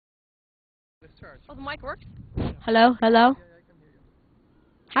Oh, the mic works? Hello? Hello? Yeah, I can hear you.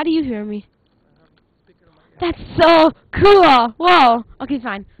 How do you hear me? I have speaker on my ear. That's so cool! Whoa! Okay,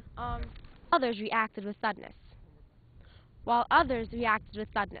 fine. Others reacted with sadness. While others reacted with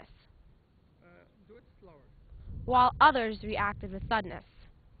sadness. Do it slower. While others reacted with sadness.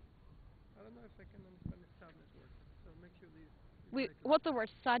 I don't know if I can understand the sadness word, so make sure these Wait, break it. what's the word?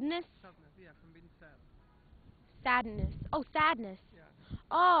 Sadness? Sadness, yeah, from being sad. Sadness. Oh, sadness. Yeah.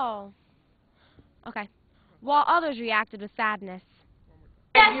 Oh. Okay. While others reacted with sadness.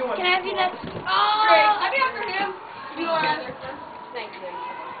 One more time. Can I have you next? Oh! Great. I'll be after him. You don't have their friends? Thank you.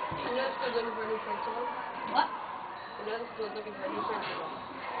 You know the school's looking for a new principal? What? You know the school's looking for a new principal?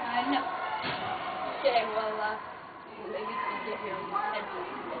 No. Okay, well, maybe you can get your head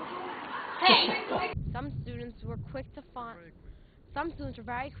Hey! Some students were quick to find. Very quick. Some students were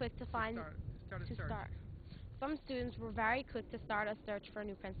very quick to find. To start. Some students were very quick to start a search for a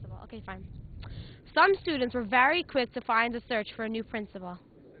new principal. Okay, fine. Some students were very quick to find a search for a new principal.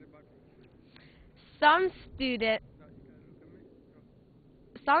 Some students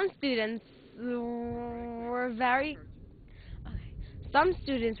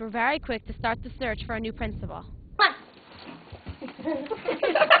were very quick to start the search for a new principal. Who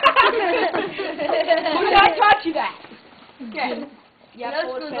I taught you that? Okay. You know the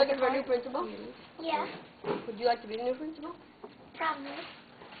school's looking for a new principal? Yeah, Would you like to be the new principal? probably.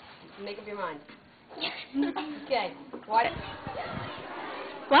 Make up your mind. Okay. Why?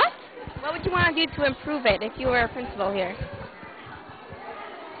 What? What would you want to do to improve it if you were a principal here?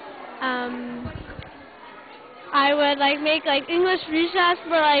 I would make English recess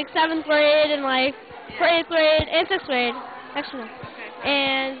for 7th grade and for 8th grade and 6th grade. Actually, no.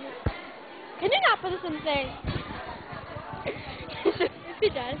 And can you not put this in the thing? If he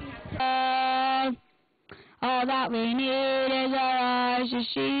does. All that we need is a Rosh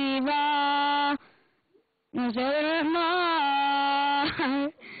Yeshiva. No silver more.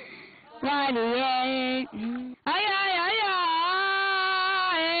 YBH. Ay, ay, ay,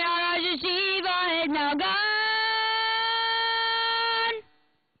 ay. Our Rosh Yeshiva is now gone.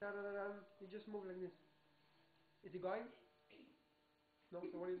 You just move like this. Is he going? No?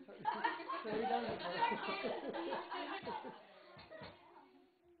 So what are you saying? So what are you done?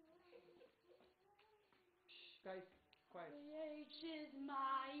 Guys, quiet. YBH is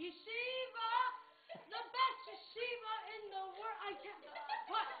my yeshiva, the best yeshiva in the world. I can't.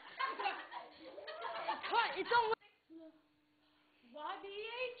 Cut. Cut. It's on.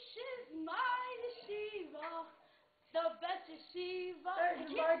 YBH is my yeshiva, the best yeshiva.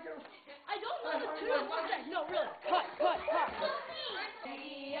 I don't know the tune. No, really. Cut.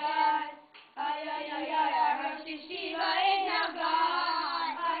 Ay, ay, ay, ay, our Rosh Yeshiva is now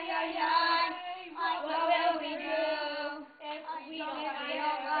gone. Ay, ay, ay. What will we do if we don't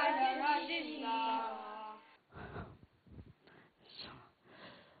find the Rosh Yeshiva?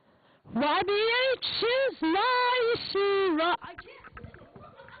 YBH is my yeshiva.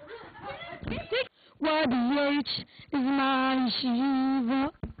 YBH is my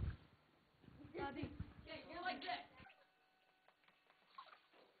yeshiva.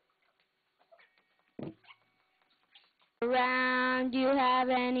 Around, do you have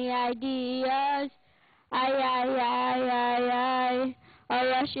any ideas? Ay, ay, ay, ay, ay. Our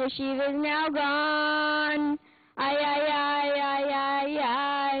Rosh Yeshiva is now gone. Ay, ay, ay, ay, ay,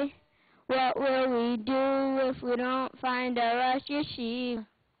 ay. What will we do if we don't find a Rosh Yeshiva?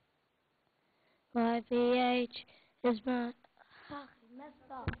 YBH is my...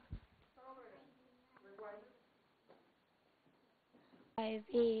 Messed up.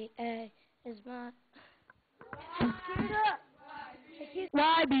 YBH is my...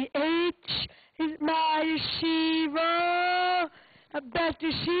 YBH is my yeshiva, the best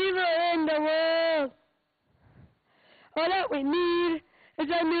yeshiva in the world. All that we need is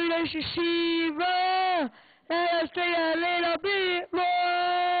a new Rosh Yeshiva. Let us try a little bit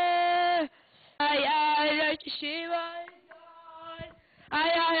more. Ay, ay, Rosh Yeshiva is gone.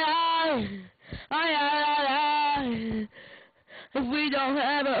 Ay, ay, ay. Ay, ay, ay, ay. If we don't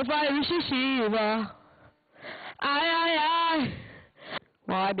have a Rosh Yeshiva. Ay, ay, ay.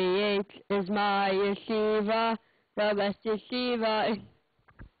 YBH is my yeshiva, the best yeshiva. Am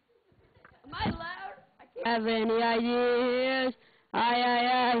I loud? Have any ideas? Ay, ay,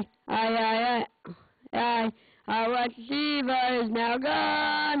 ay, ay, ay, ay, ay. Our Rosh Yeshiva is now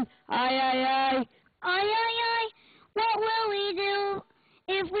gone. Ay, ay, ay. Ay, ay, ay. What will we do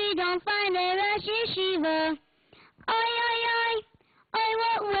if we don't find a Rosh Yeshiva? Ay, ay, ay. Ay,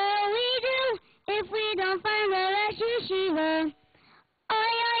 what will we do if we don't find a Rosh Yeshiva?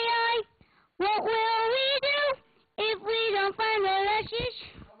 Ay, ay, ay. What will we do if we don't find a Rosh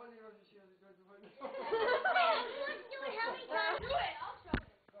Yeshiva? How many Rosh Yeshivas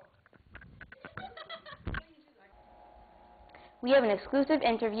We have an exclusive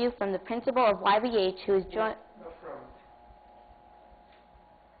interview from the principal of YBH who is joined.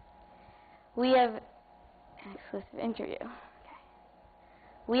 We have an exclusive interview. Okay.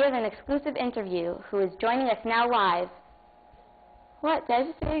 We have an exclusive interview who is joining us now live. What? Did I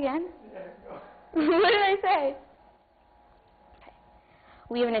just say it again? Yeah, go. What did I say? Okay.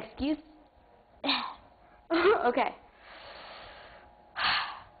 We have an excuse. Okay.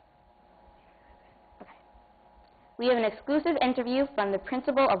 Okay. We have an exclusive interview from the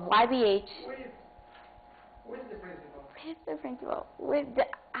principal of YBH. Who is the principal? Where's the principal?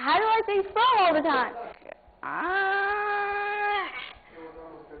 How do I say from all the time? It was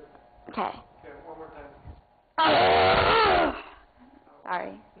almost good. Okay. Okay, one more time.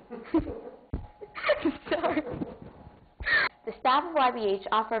 Sorry. Sorry. The staff of YBH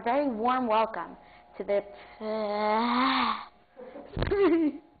offer a very warm welcome to the principal.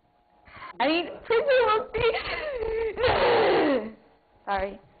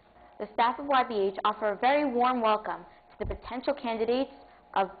 Sorry. The staff of YBH offer a very warm welcome to the potential candidates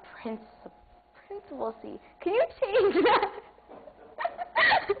of principalcy. Can you change that?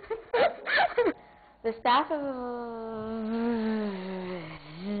 The staff of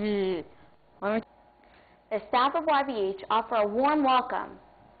the staff of YBH offer a warm welcome.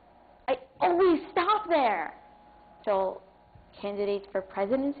 I always stop there. So, candidates for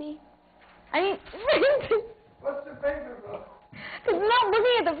presidency? I mean, What's the paper, bro? because I'm not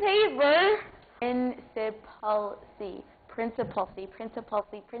looking at the paper. Principalcy.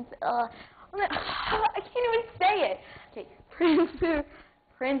 I can't even say it. Okay,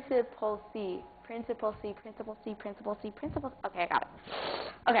 principalcy. Okay, I got it.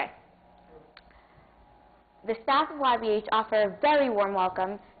 Okay. The staff of YBH offer a very warm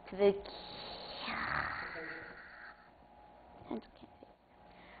welcome to the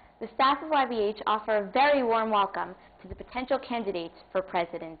staff of YBH offer a very warm welcome to the potential candidates for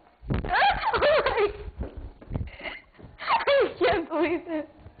president. I can't believe this.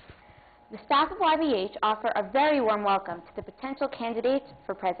 The staff of YBH offer a very warm welcome to the potential candidates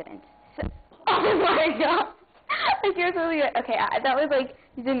for president. Oh my God! I hear something. Okay, that was like,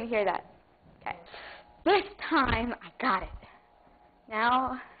 you didn't hear that. Okay. This time, I got it.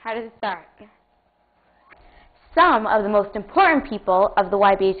 Now, how does it start? Some of the most important people of the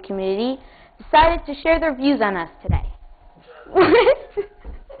YBH community decided to share their views on us today. What?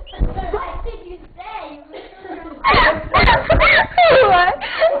 What did you say? What?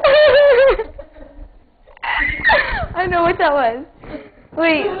 I know what that was.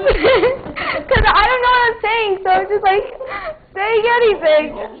 Wait. Because I don't know what I'm saying, so I'm just like, saying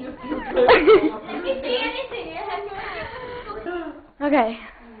anything. Let me see anything. I have no idea. Okay.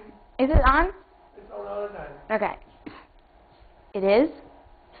 Is it on? It's on all the time. Okay. It is.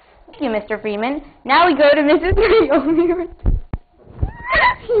 Thank you, Mr. Freeman. Now we go to Mrs. Naomi.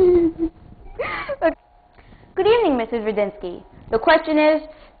 Okay. Good evening, Mrs. Rudinsky. The question is,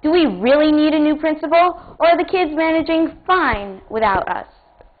 do we really need a new principal, or are the kids managing fine without us?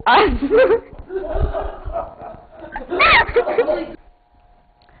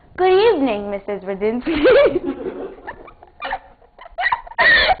 Good evening, Mrs. Rudinsky.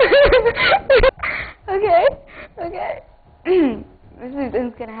 Okay. Mrs.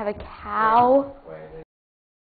 Rudinsky's going to have a cow.